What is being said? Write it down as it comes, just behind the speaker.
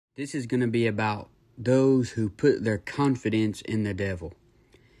This is going to be about those who put their confidence in the devil.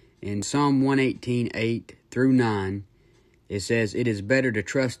 In Psalm 118:8 through 9, it says, "It is better to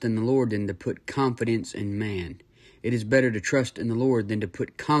trust in the Lord than to put confidence in man. It is better to trust in the Lord than to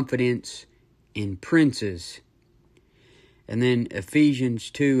put confidence in princes." And then Ephesians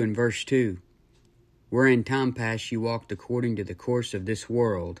 2 and verse 2, "Where in time past you walked according to the course of this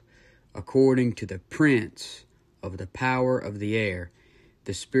world, according to the prince of the power of the air,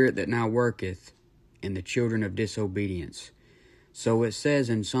 the spirit that now worketh in the children of disobedience." So it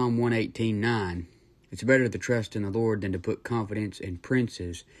says in Psalm 118:9, it's better to trust in the Lord than to put confidence in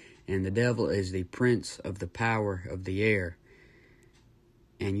princes, and the devil is the prince of the power of the air.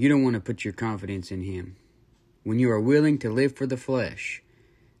 And you don't want to put your confidence in him. When you are willing to live for the flesh,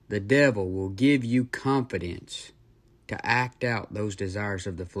 the devil will give you confidence to act out those desires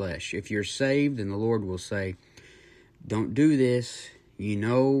of the flesh. If you're saved, then the Lord will say, "Don't do this. You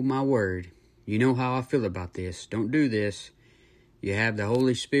know my word. You know how I feel about this. Don't do this." You have the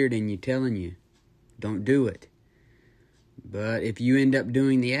Holy Spirit in you telling you, don't do it. But if you end up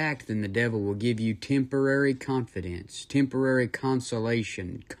doing the act, then the devil will give you temporary confidence, temporary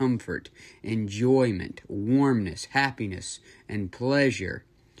consolation, comfort, enjoyment, warmness, happiness, and pleasure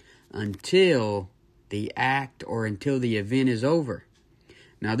until the act or until the event is over.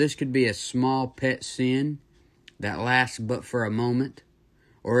 Now, this could be a small pet sin that lasts but for a moment,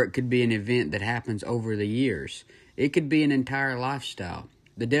 or it could be an event that happens over the years. It could be an entire lifestyle.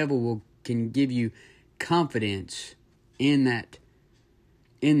 The devil can give you confidence in that,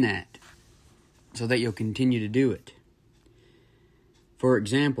 so that you'll continue to do it. For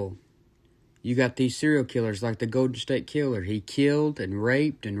example, you got these serial killers like the Golden State Killer. He killed and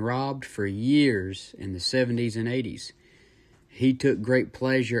raped and robbed for years in the 70s and 80s. He took great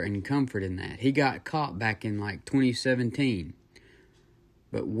pleasure and comfort in that. He got caught back in like 2017.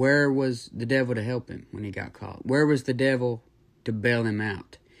 But where was the devil to help him when he got caught? Where was the devil to bail him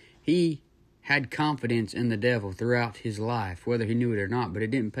out? He had confidence in the devil throughout his life, whether he knew it or not, but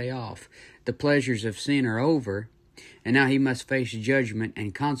it didn't pay off. The pleasures of sin are over, and now he must face judgment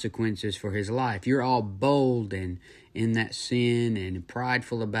and consequences for his life. You're all bold and in that sin and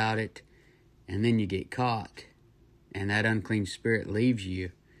prideful about it, and then you get caught, and that unclean spirit leaves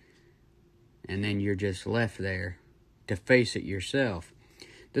you, and then you're just left there to face it yourself.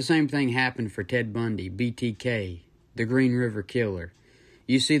 The same thing happened for Ted Bundy, BTK, the Green River Killer.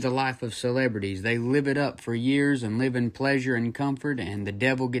 You see the life of celebrities. They live it up for years and live in pleasure and comfort, and the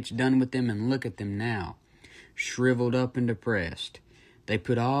devil gets done with them, and look at them now, shriveled up and depressed. They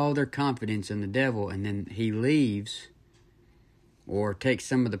put all their confidence in the devil, and then he leaves or takes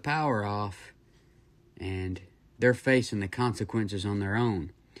some of the power off, and they're facing the consequences on their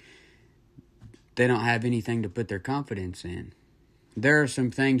own. They don't have anything to put their confidence in. There are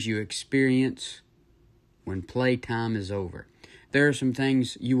some things you experience when playtime is over. There are some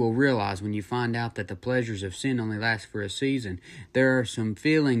things you will realize when you find out that the pleasures of sin only last for a season. There are some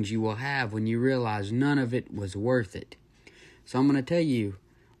feelings you will have when you realize none of it was worth it. So I'm going to tell you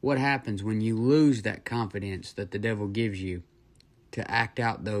what happens when you lose that confidence that the devil gives you to act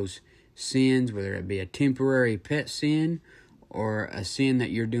out those sins, whether it be a temporary pet sin or a sin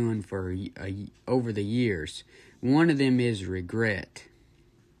that you're doing for over the years. One of them is regret.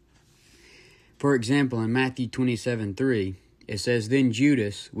 For example, in Matthew 27:3, it says, "Then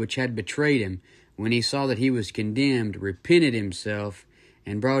Judas, which had betrayed him, when he saw that he was condemned, repented himself,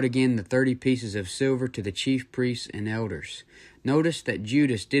 and brought again the 30 pieces of silver to the chief priests and elders." Notice that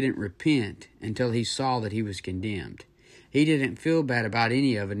Judas didn't repent until he saw that he was condemned. He didn't feel bad about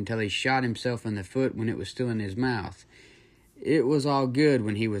any of it until he shot himself in the foot when it was still in his mouth. It was all good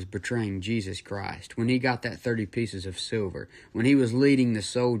when he was betraying Jesus Christ, when he got that 30 pieces of silver, when he was leading the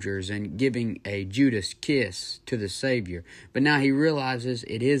soldiers and giving a Judas kiss to the Savior. But now he realizes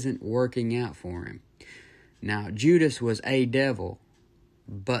it isn't working out for him. Now, Judas was a devil,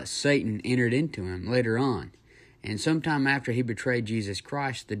 but Satan entered into him later on. And sometime after he betrayed Jesus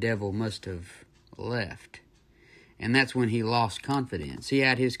Christ, the devil must have left. And that's when he lost confidence. He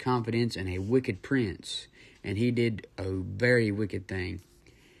had his confidence in a wicked prince, and he did a very wicked thing.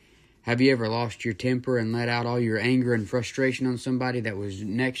 Have you ever lost your temper and let out all your anger and frustration on somebody that was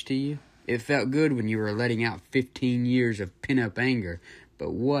next to you? It felt good when you were letting out 15 years of pent-up anger, but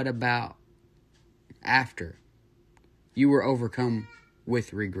what about after? You were overcome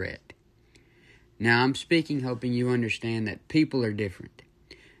with regret. Now, I'm speaking hoping you understand that people are different.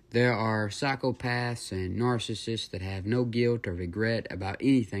 There are psychopaths and narcissists that have no guilt or regret about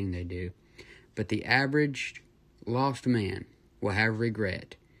anything they do. But the average lost man will have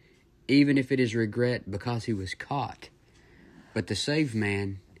regret, even if it is regret because he was caught. But the saved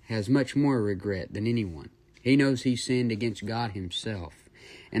man has much more regret than anyone. He knows he sinned against God himself.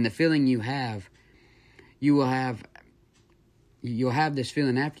 And the feeling you'll have this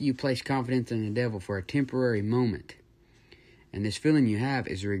feeling after you place confidence in the devil for a temporary moment. And this feeling you have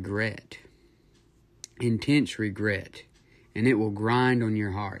is regret. Intense regret. And it will grind on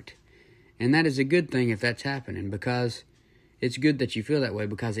your heart. And that is a good thing if that's happening, because it's good that you feel that way,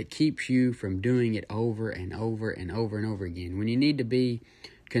 because it keeps you from doing it over and over and over and over again. When you need to be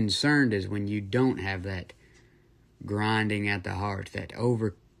concerned is when you don't have that grinding at the heart, that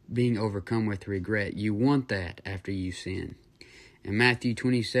being overcome with regret. You want that after you sin. In Matthew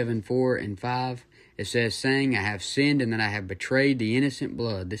 27:4-5, it says, saying, I have sinned and that I have betrayed the innocent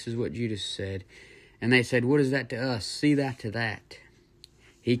blood. This is what Judas said. And they said, what is that to us? See that to that.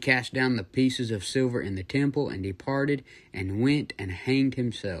 He cast down the pieces of silver in the temple and departed and went and hanged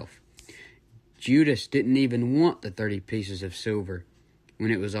himself. Judas didn't even want the 30 pieces of silver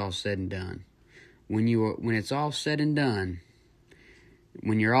when it was all said and done. When it's all said and done,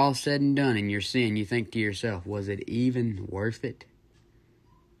 when you're all said and done in your sin, you think to yourself, was it even worth it?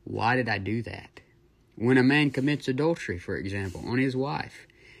 Why did I do that? When a man commits adultery, for example, on his wife,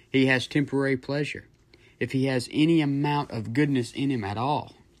 he has temporary pleasure. If he has any amount of goodness in him at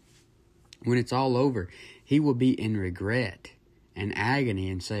all, when it's all over, he will be in regret and agony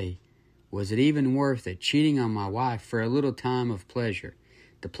and say, was it even worth it, cheating on my wife for a little time of pleasure?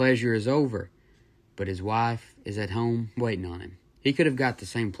 The pleasure is over, but his wife is at home waiting on him. He could have got the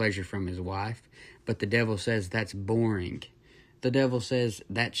same pleasure from his wife, but the devil says that's boring. The devil says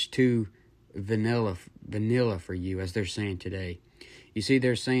that's too vanilla for you, as they're saying today. You see,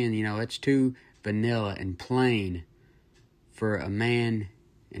 they're saying, it's too vanilla and plain for a man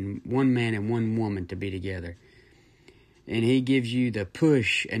and one woman to be together. And he gives you the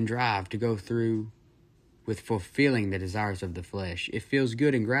push and drive to go through with fulfilling the desires of the flesh. It feels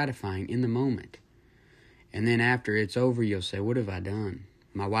good and gratifying in the moment. And then after it's over, you'll say, what have I done?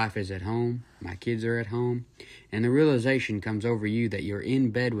 My wife is at home. My kids are at home. And the realization comes over you that you're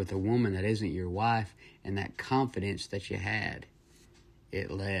in bed with a woman that isn't your wife, and that confidence that you had, it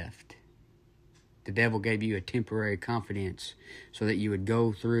left. The devil gave you a temporary confidence so that you would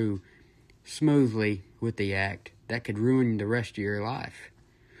go through smoothly with the act that could ruin the rest of your life.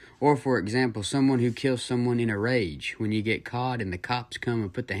 Or, for example, someone who kills someone in a rage. When you get caught and the cops come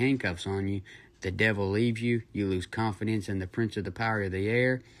and put the handcuffs on you, the devil leaves you. You lose confidence in the prince of the power of the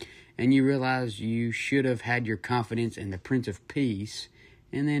air, and you realize you should have had your confidence in the Prince of Peace,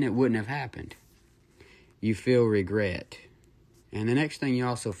 and then it wouldn't have happened. You feel regret. And the next thing you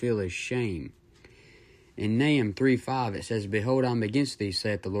also feel is shame. In Nahum 3:5 it says, behold, I am against thee,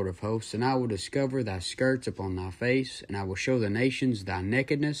 saith the Lord of hosts, and I will discover thy skirts upon thy face, and I will show the nations thy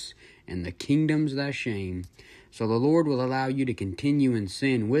nakedness, and the kingdoms thy shame. So the Lord will allow you to continue in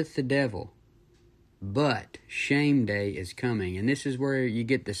sin with the devil. But shame day is coming, and this is where you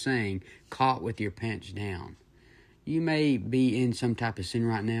get the saying, caught with your pants down. You may be in some type of sin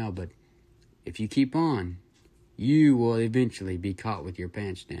right now, but if you keep on, you will eventually be caught with your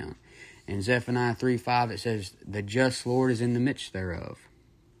pants down. In Zephaniah 3:5 it says, the just Lord is in the midst thereof.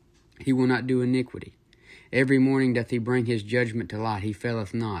 He will not do iniquity. Every morning doth he bring his judgment to light. He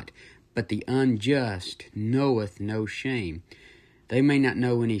faileth not. But the unjust knoweth no shame. They may not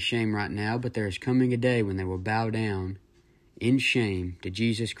know any shame right now, but there is coming a day when they will bow down in shame to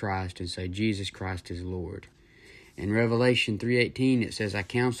Jesus Christ and say, Jesus Christ is Lord. In Revelation 3:18 it says, I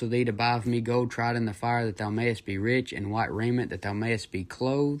counsel thee to buy of me gold tried in the fire, that thou mayest be rich, and white raiment, that thou mayest be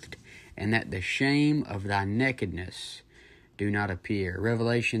clothed, and that the shame of thy nakedness do not appear.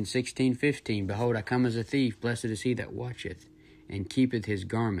 Revelation 16:15, behold, I come as a thief. Blessed is he that watcheth, and keepeth his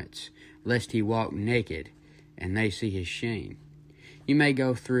garments, lest he walk naked, and they see his shame. You may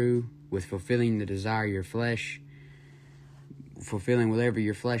go through with fulfilling the desire of your flesh, fulfilling whatever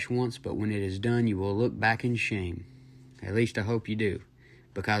your flesh wants, but when it is done, you will look back in shame. At least I hope you do.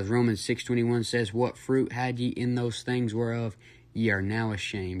 Because Romans 6:21 says, what fruit had ye in those things whereof ye are now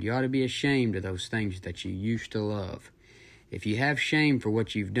ashamed? You ought to be ashamed of those things that you used to love. If you have shame for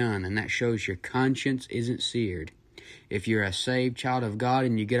what you've done, and that shows your conscience isn't seared. If you're a saved child of God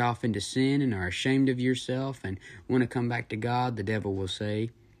and you get off into sin and are ashamed of yourself and want to come back to God, the devil will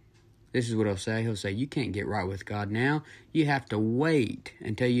say, this is what he'll say. He'll say, you can't get right with God now. You have to wait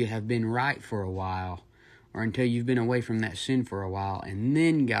until you have been right for a while, or until you've been away from that sin for a while, and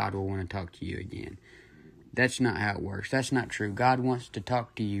then God will want to talk to you again. That's not how it works. That's not true. God wants to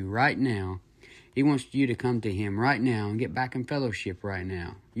talk to you right now. He wants you to come to him right now and get back in fellowship right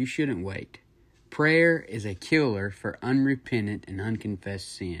now. You shouldn't wait. Prayer is a killer for unrepentant and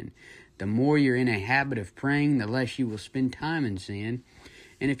unconfessed sin. The more you're in a habit of praying, the less you will spend time in sin.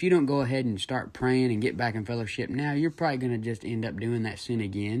 And if you don't go ahead and start praying and get back in fellowship now, you're probably going to just end up doing that sin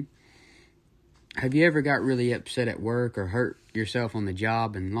again. Have you ever got really upset at work or hurt yourself on the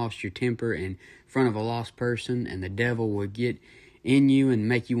job and lost your temper in front of a lost person, and the devil would get in you and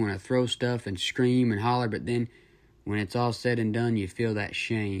make you want to throw stuff and scream and holler, but then when it's all said and done, you feel that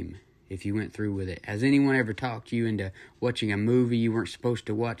shame if you went through with it? Has anyone ever talked you into watching a movie you weren't supposed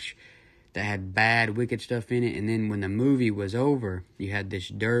to watch that had bad, wicked stuff in it, and then when the movie was over, you had this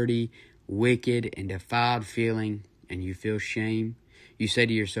dirty, wicked, and defiled feeling, and you feel shame? You say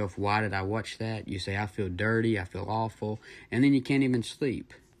to yourself, why did I watch that? You say, I feel dirty, I feel awful, and then you can't even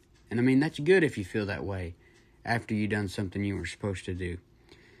sleep. And I mean, that's good if you feel that way after you've done something you weren't supposed to do.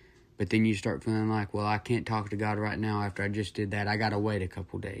 But then you start feeling like, well, I can't talk to God right now after I just did that. I got to wait a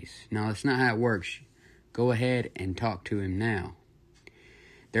couple days. No, that's not how it works. Go ahead and talk to Him now.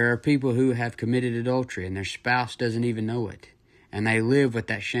 There are people who have committed adultery and their spouse doesn't even know it. And they live with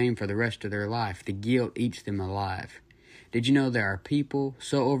that shame for the rest of their life. The guilt eats them alive. Did you know there are people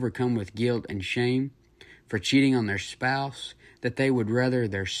so overcome with guilt and shame for cheating on their spouse that they would rather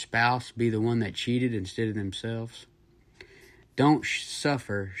their spouse be the one that cheated instead of themselves? Don't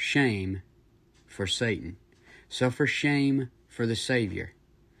suffer shame for Satan. Suffer shame for the Savior.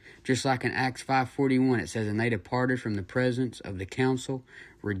 Just like in Acts 5:41, it says, and they departed from the presence of the council,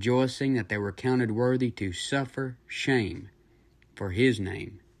 rejoicing that they were counted worthy to suffer shame for His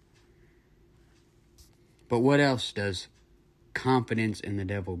name. But what else does confidence in the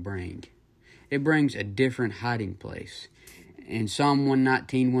devil bring? It brings a different hiding place. In Psalm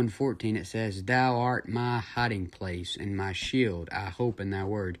 119:114, it says, Thou art my hiding place and my shield. I hope in thy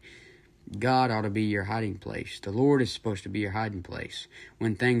word. God ought to be your hiding place. The Lord is supposed to be your hiding place.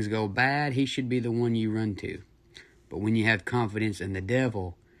 When things go bad, He should be the one you run to. But when you have confidence in the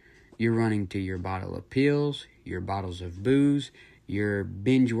devil, you're running to your bottle of pills, your bottles of booze, your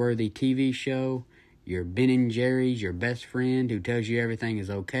binge-worthy TV show, your Ben & Jerry's, your best friend who tells you everything is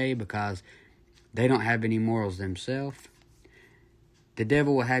okay because they don't have any morals themselves. The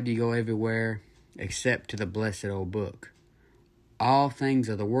devil will have you go everywhere except to the blessed old book. All things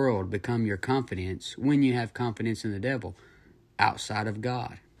of the world become your confidence when you have confidence in the devil outside of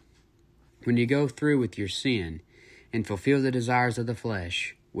God. When you go through with your sin and fulfill the desires of the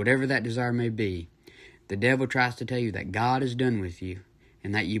flesh, whatever that desire may be, the devil tries to tell you that God is done with you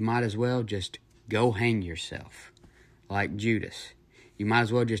and that you might as well just go hang yourself. Like Judas. You might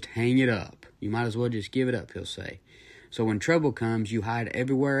as well just hang it up. You might as well just give it up, he'll say. So when trouble comes, you hide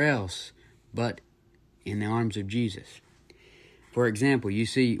everywhere else but in the arms of Jesus. For example, you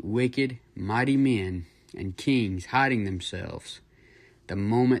see wicked, mighty men and kings hiding themselves the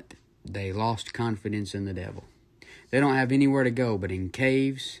moment they lost confidence in the devil. They don't have anywhere to go but in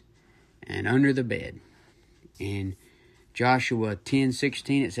caves and under the bed. In Joshua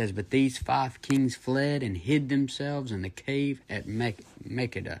 10:16, it says, But these 5 kings fled and hid themselves in the cave at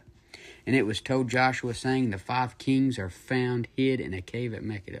Makkedah. And it was told Joshua, saying, The 5 kings are found hid in a cave at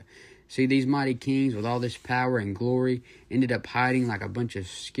Makkedah. See, these mighty kings with all this power and glory ended up hiding like a bunch of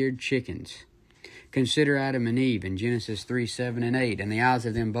scared chickens. Consider Adam and Eve in Genesis 3:7-8. And the eyes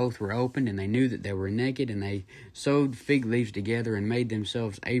of them both were opened, and they knew that they were naked, and they sewed fig leaves together and made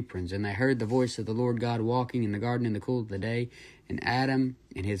themselves aprons. And they heard the voice of the Lord God walking in the garden in the cool of the day. And Adam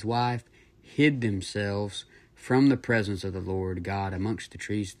and his wife hid themselves from the presence of the Lord God amongst the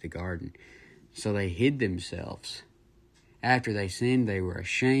trees of the garden. So they hid themselves. After they sinned, they were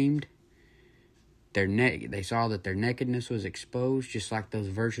ashamed. They saw that their nakedness was exposed, just like those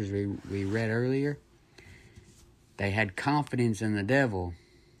verses we read earlier. They had confidence in the devil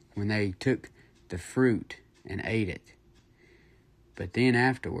when they took the fruit and ate it. But then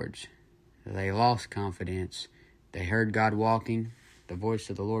afterwards, they lost confidence. They heard God walking, the voice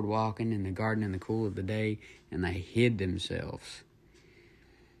of the Lord walking in the garden in the cool of the day, and they hid themselves.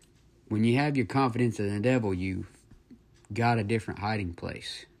 When you have your confidence in the devil, you've got a different hiding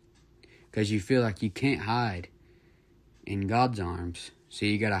place. Because you feel like you can't hide in God's arms, so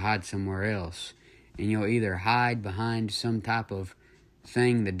you got to hide somewhere else. And you'll either hide behind some type of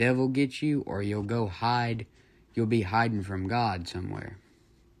thing the devil gets you, or you'll be hiding from God somewhere.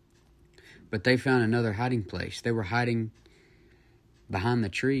 But they found another hiding place. They were hiding behind the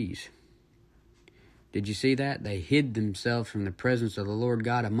trees. Did you see that? They hid themselves from the presence of the Lord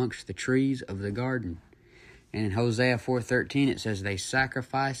God amongst the trees of the garden. And in Hosea 4:13 it says, They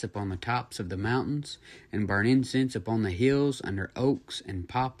sacrifice upon the tops of the mountains, and burn incense upon the hills under oaks and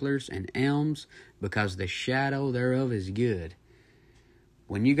poplars and elms, because the shadow thereof is good.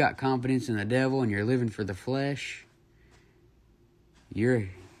 When you got confidence in the devil and you're living for the flesh, you're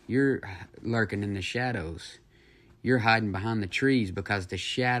lurking in the shadows. You're hiding behind the trees because the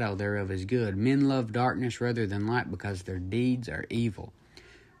shadow thereof is good. Men love darkness rather than light because their deeds are evil.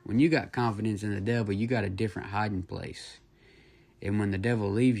 When you got confidence in the devil, you got a different hiding place. And when the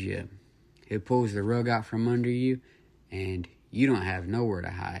devil leaves you, he pulls the rug out from under you, and you don't have nowhere to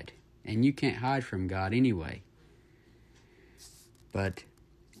hide. And you can't hide from God anyway. But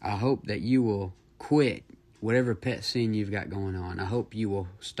I hope that you will quit whatever pet sin you've got going on. I hope you will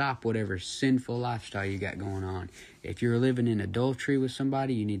stop whatever sinful lifestyle you got going on. If you're living in adultery with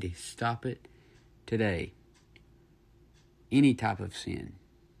somebody, you need to stop it today. Any type of sin.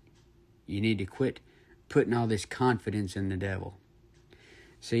 You need to quit putting all this confidence in the devil.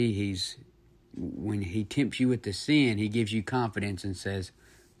 See, when he tempts you with the sin, he gives you confidence and says,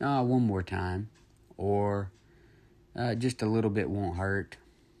 "Oh, one more time," or "Just a little bit won't hurt,"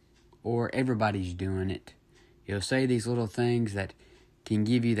 or "Everybody's doing it." He'll say these little things that can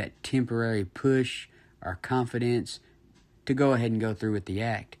give you that temporary push or confidence to go ahead and go through with the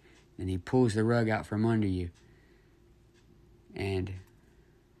act. And he pulls the rug out from under you. And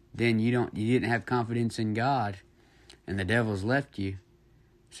then you didn't have confidence in God, and the devil's left you.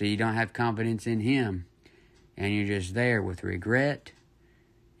 So you don't have confidence in him. And you're just there with regret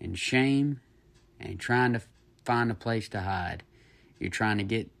and shame and trying to find a place to hide. You're trying to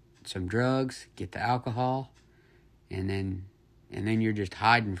get some drugs, get the alcohol, and then you're just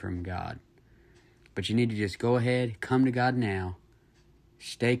hiding from God. But you need to just go ahead, come to God now,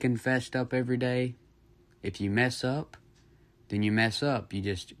 stay confessed up every day. If you mess up, then you mess up. You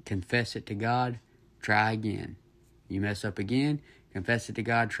just confess it to God, try again. You mess up again, confess it to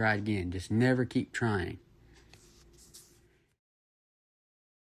God, try again. Just never keep trying.